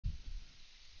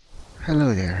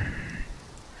Hello there.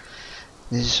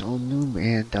 This is Old Noob,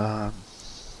 and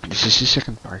this is the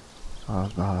second part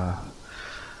of our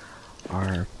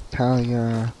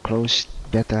Palia Closed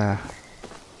Beta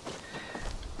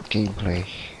gameplay,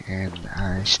 and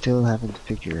I still haven't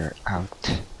figured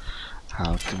out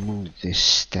how to move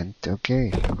this tent.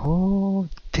 Okay. Oh,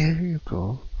 there you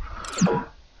go.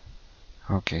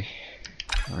 Okay.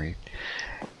 Alright.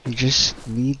 You just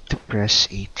need to press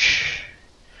H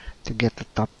to get the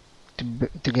top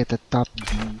to get the top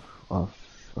view of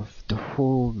the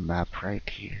whole map right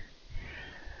here.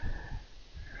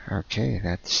 Okay,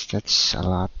 that's a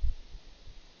lot.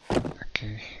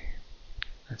 Okay,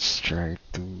 let's try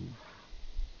to.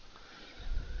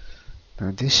 Now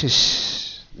this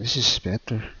is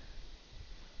better.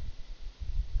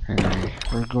 Anyway,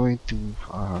 we're going to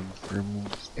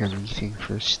remove everything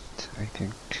first, I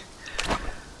think.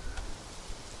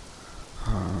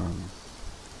 Um.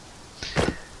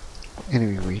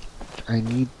 Anyway, wait. I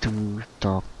need to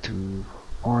talk to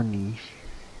Oni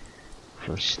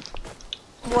first.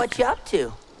 What you up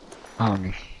to?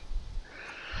 Oni.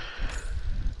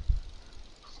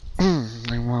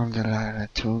 My mom Delilah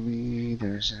told me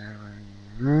there's a...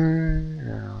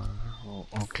 Oh,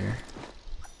 okay.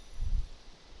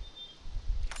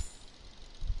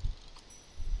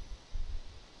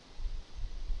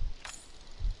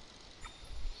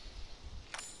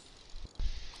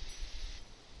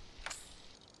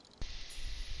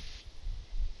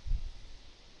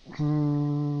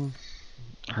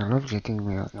 I love getting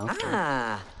mail. Okay.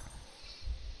 Ah.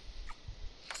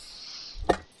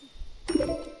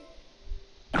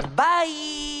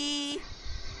 Bye.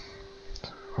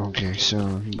 Okay,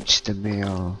 so it's the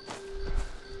mail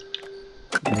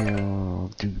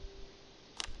dude.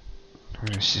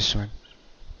 What is this one?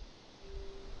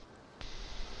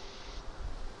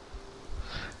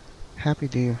 Happy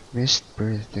day of missed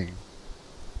birthday.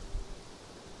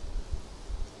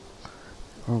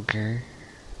 Okay.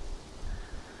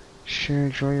 Share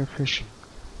joy of fishing.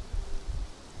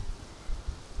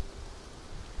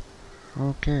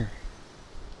 Okay.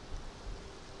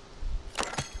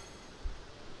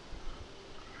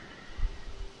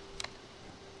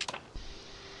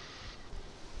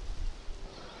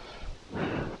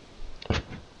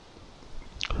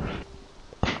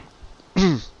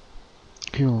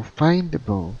 You'll find the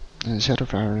bow and a set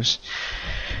of arrows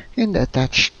in the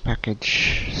attached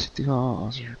package. City Hall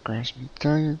also requires me to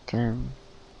tell you them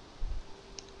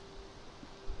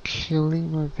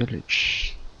killing my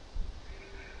village.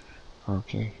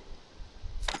 Okay.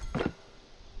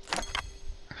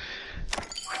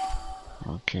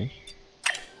 Okay.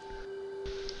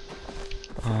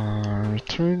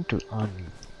 Return to Ani.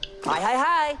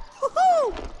 Hi.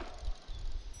 Woohoo!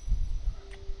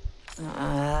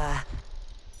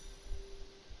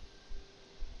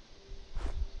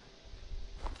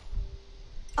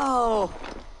 Oh.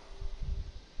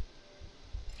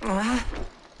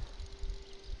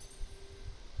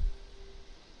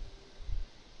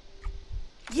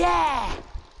 Yeah.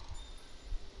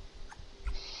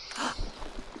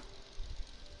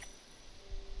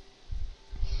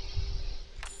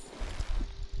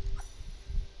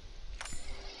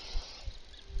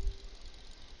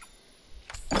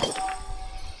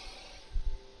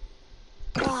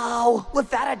 Wow, was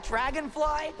that a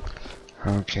dragonfly?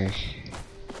 Okay.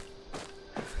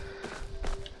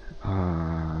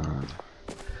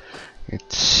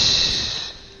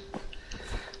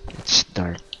 It's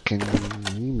dark. Can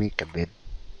we make a bed?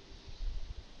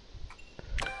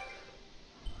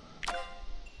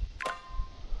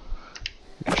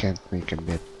 We can't make a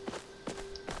bed.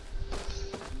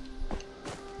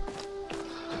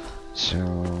 So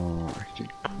I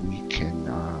think we can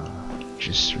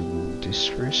just remove this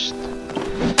first.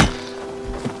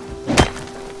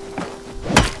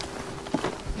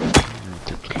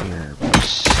 To clear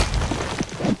this.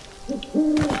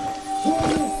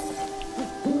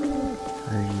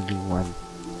 I really want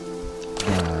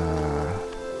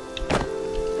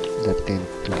the tent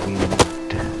to be moved.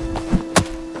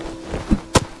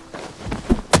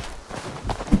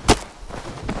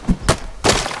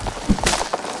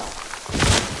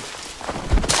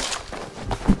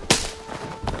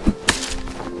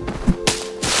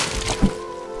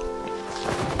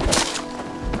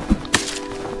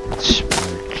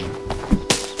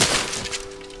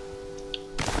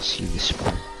 See this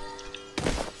one.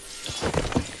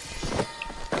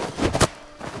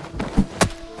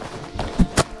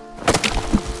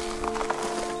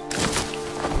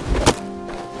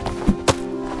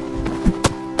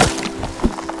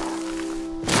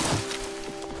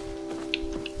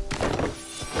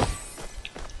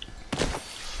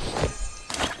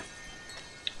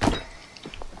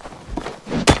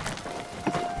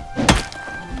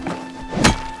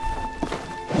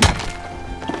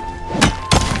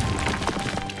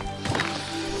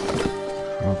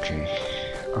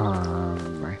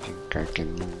 think I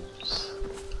can move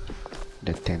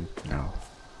the tent now.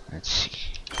 Let's see.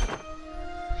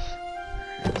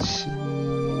 Let's see.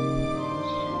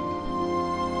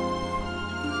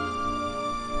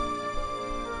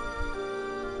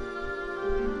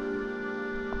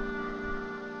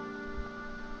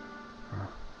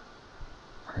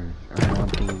 I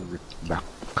want to move it back.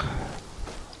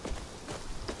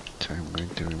 So I'm going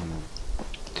to remove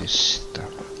this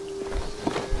stuff.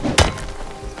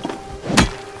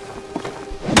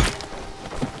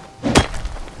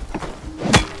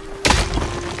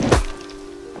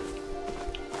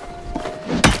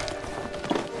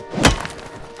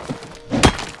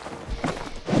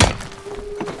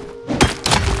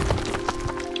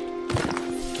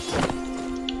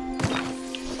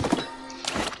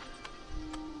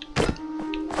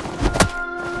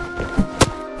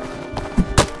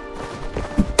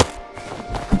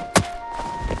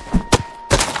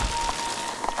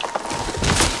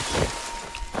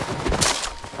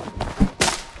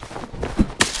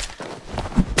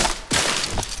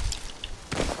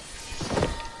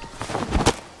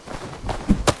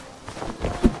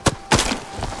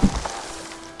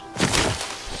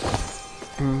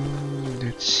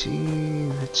 Let's see,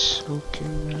 it's okay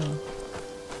now.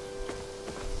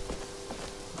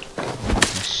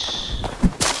 Yes.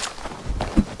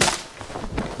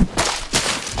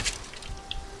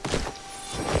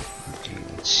 Okay,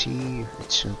 let's see if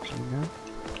it's okay now.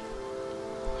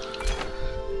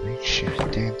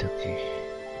 Makeshift tent, okay.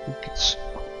 I think it's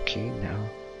okay now.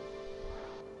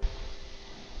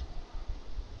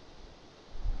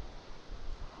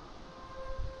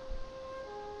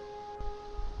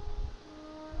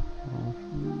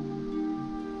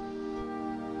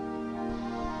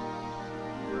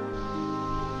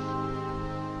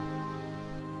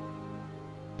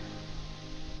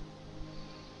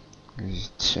 Is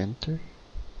it center?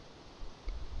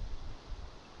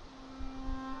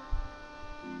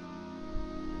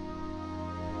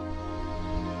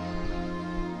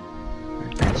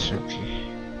 That's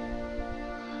okay.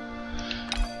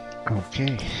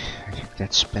 Okay, I think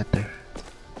that's better.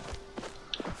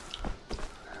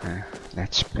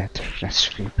 That's better.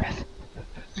 That's way better.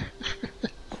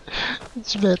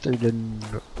 It's better than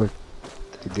what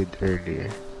I did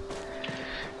earlier.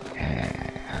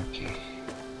 Okay.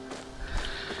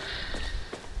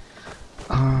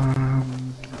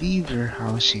 Beaver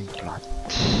housing plot.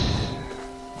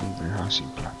 Beaver housing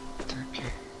plot.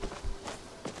 Okay.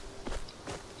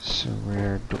 So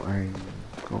where do I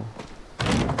go?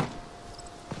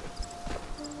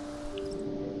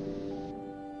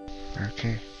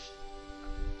 Okay.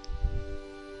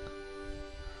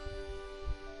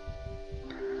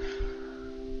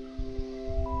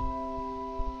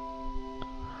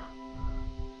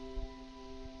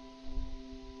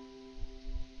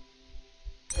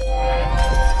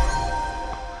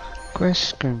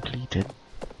 Quest completed.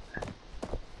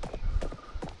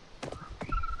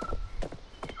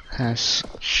 Ask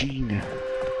Gina.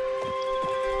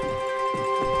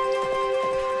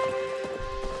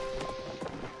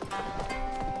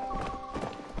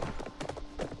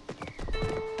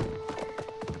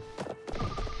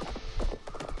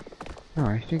 No,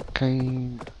 I think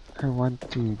I want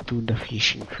to do the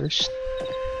fishing first.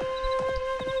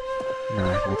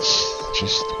 No, let's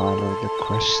just follow the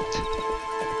quest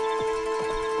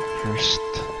first.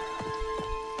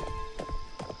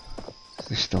 Is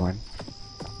this the one?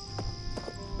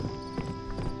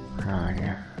 Ah,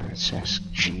 yeah. Let's ask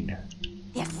Gina.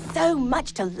 There's so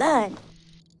much to learn.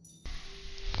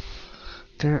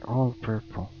 They're all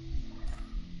purple.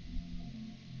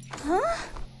 Huh?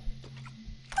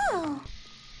 Oh.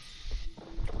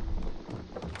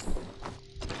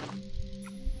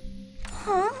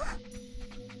 Huh?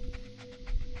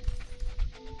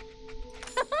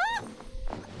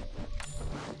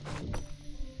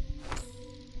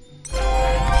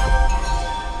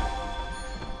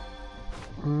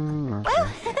 Okay. Well,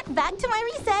 back to my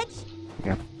research.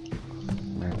 Yep.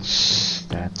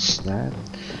 That's that.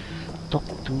 Talk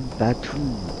to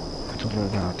Badru to learn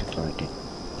how to guard it.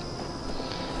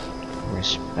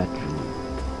 Where's Badru?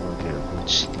 Oh, they're both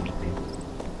sleeping.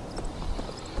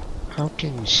 How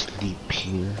can you sleep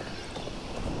here?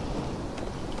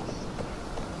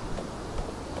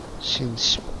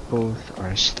 Since both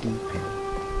are sleeping.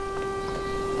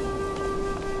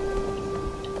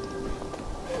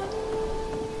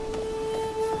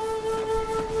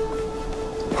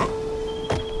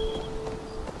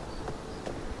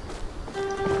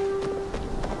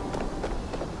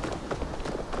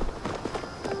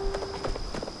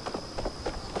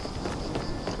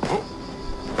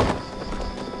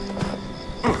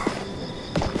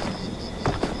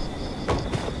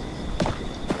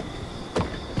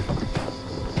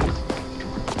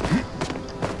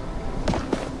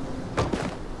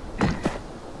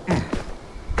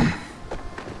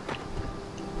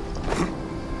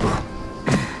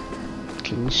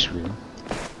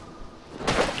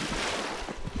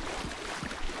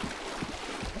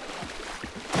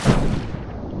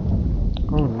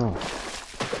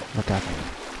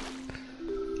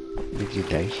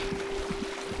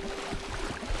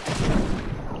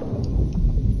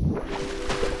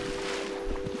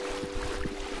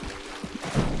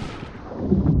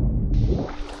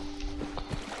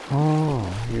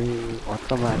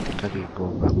 automatically go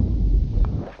back.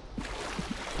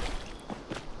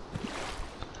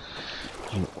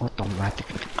 You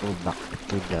automatically go back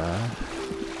to the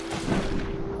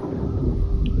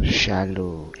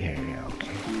shallow area,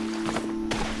 okay?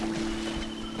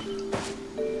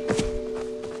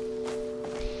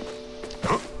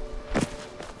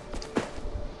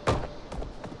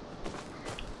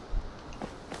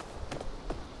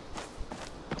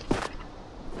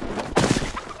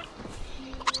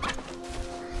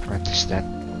 What is that?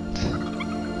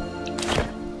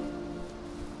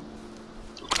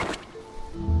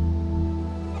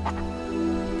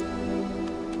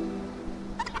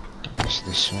 What is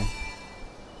this one?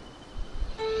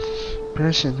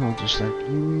 Press and hold to start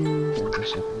viewing and to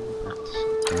set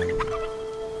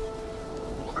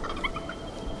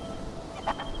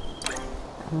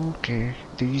okay,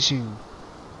 using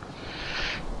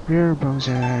rear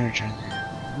browser.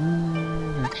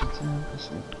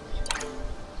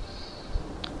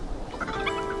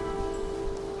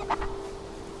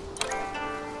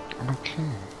 Okay.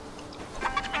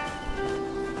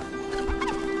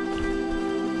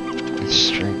 Let's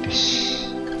try this.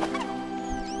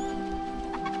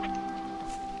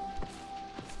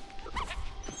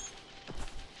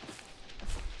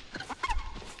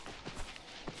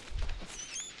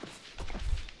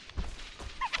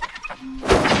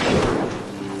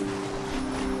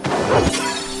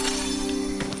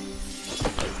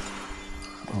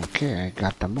 Okay, I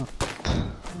got them up.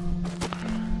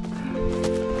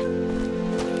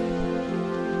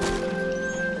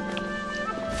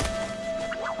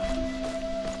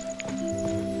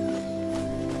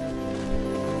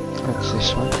 What's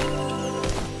this one?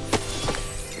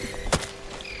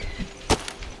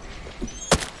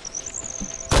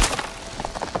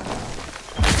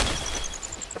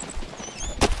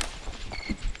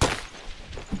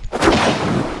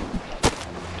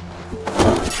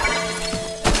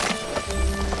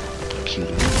 Kill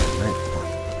the right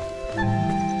one.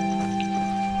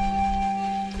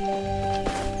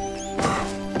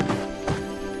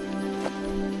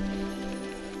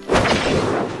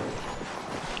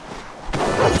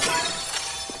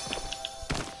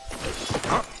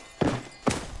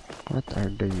 What are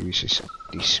the uses of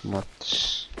these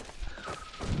mods?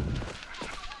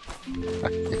 What are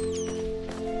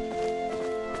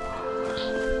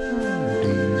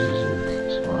the uses of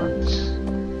these mods?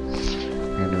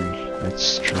 Anyway, let's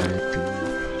try to...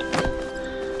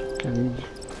 Can we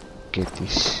get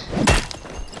this?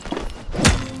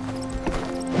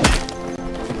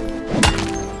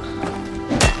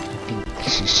 I think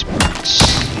this is mods.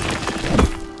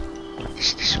 What is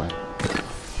this one?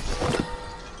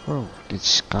 Oh,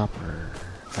 it's copper.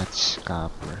 That's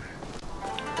copper.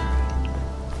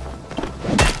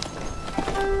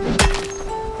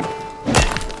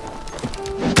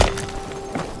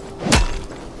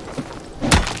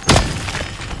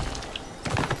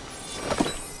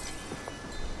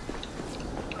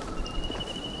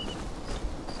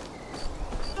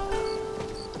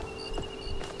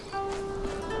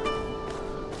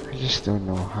 I just don't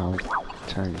know how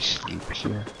to sleep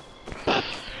here.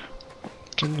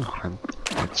 Can you hunt?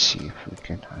 Let's see if we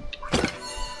can hunt.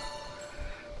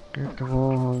 Get the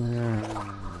wall there.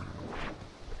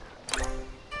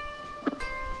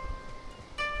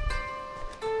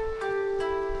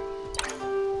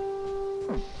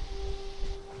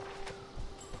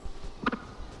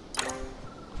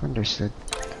 Understood.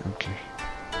 Okay.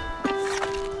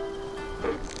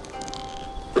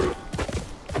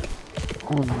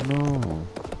 Oh no.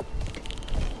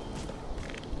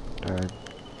 Dad.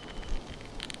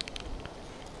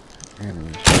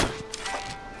 Anyways.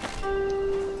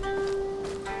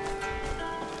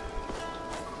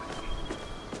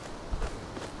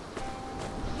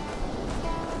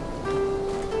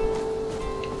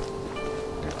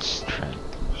 Let's try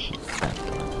to hit that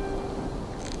one.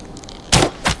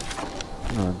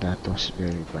 No, that was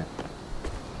very bad.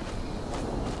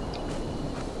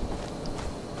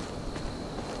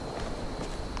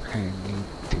 I need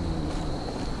to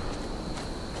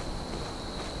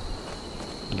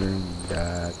learn the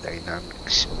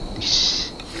dynamics of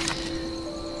this,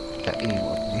 the aim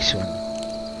of this one.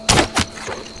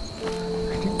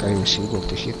 I think I was able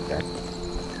to hit that.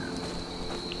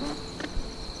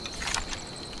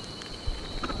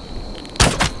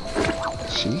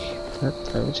 See? That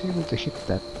I was able to hit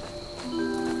that.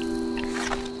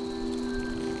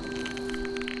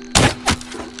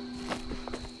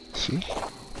 See?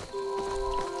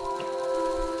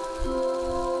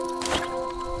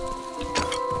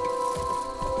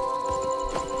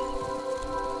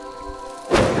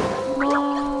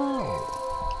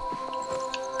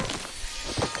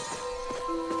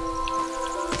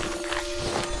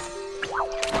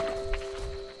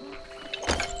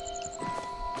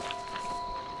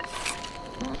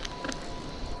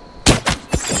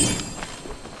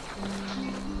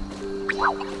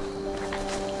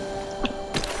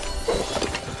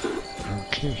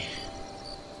 Okay.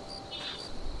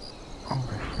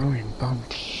 Overflowing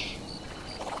bounty.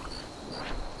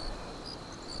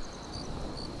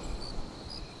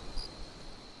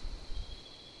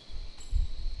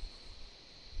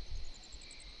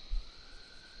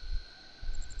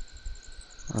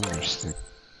 Understood.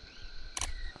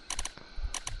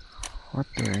 What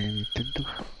do I need to do?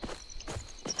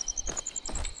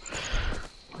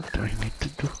 What do I need to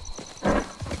do?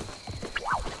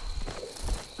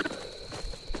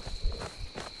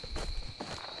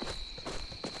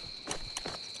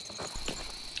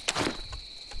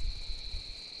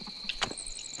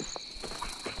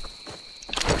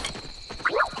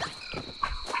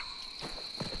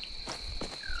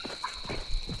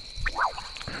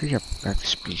 Free up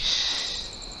backspace.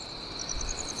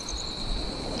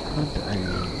 How do I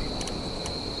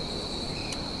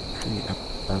free up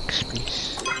backspace?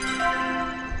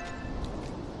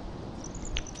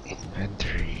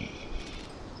 Inventory.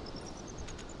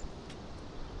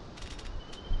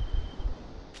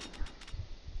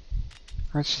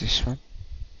 What's this one?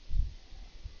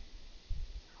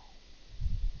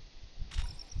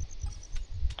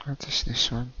 What is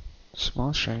this one?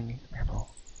 Small shiny pebble.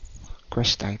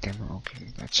 Quest item. Okay,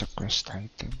 that's a quest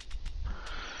item.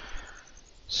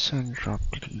 Sundrop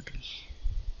lily.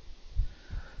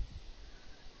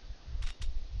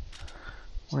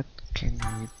 What can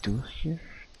we do here?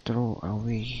 Throw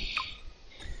away.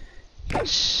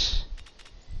 Yes.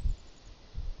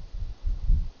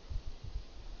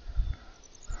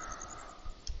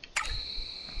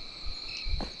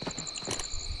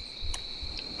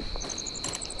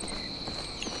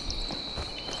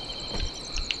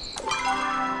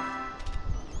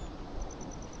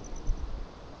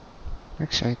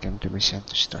 Next item to be sent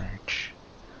to storage.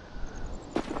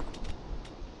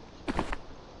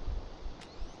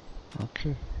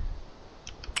 Okay.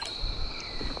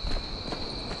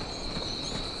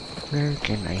 Where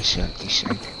can I sell these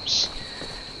items?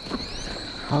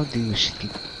 How do you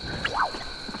sleep?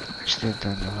 I still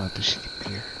don't know how to sleep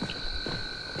here.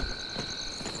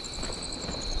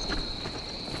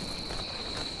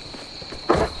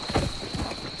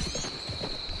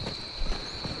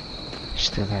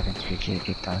 Still haven't figured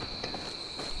it out.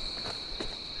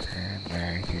 And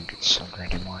I think it's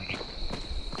already morning.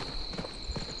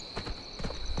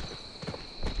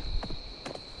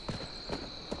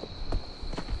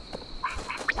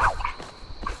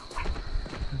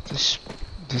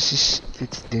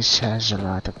 This has a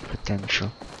lot of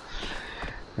potential,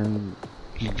 and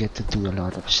you get to do a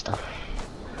lot of stuff.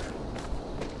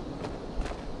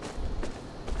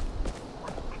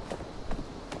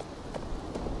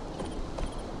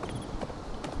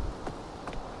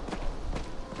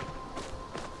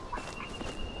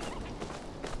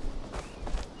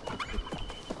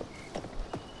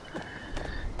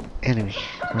 Anyway,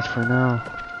 but for now,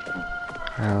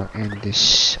 I'll end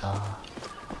this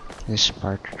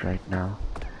part right now,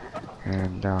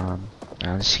 and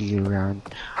I'll see you around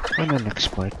on the next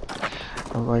part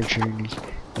of our journey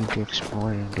into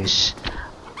exploring this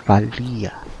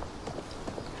Palia.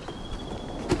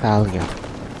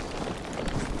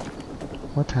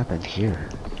 What happened here?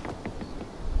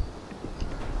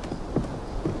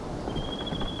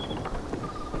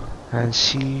 I'll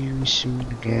see you soon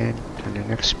again on the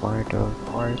next part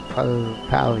of our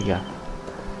Palia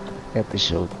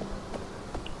episode.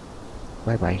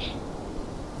 Bye bye.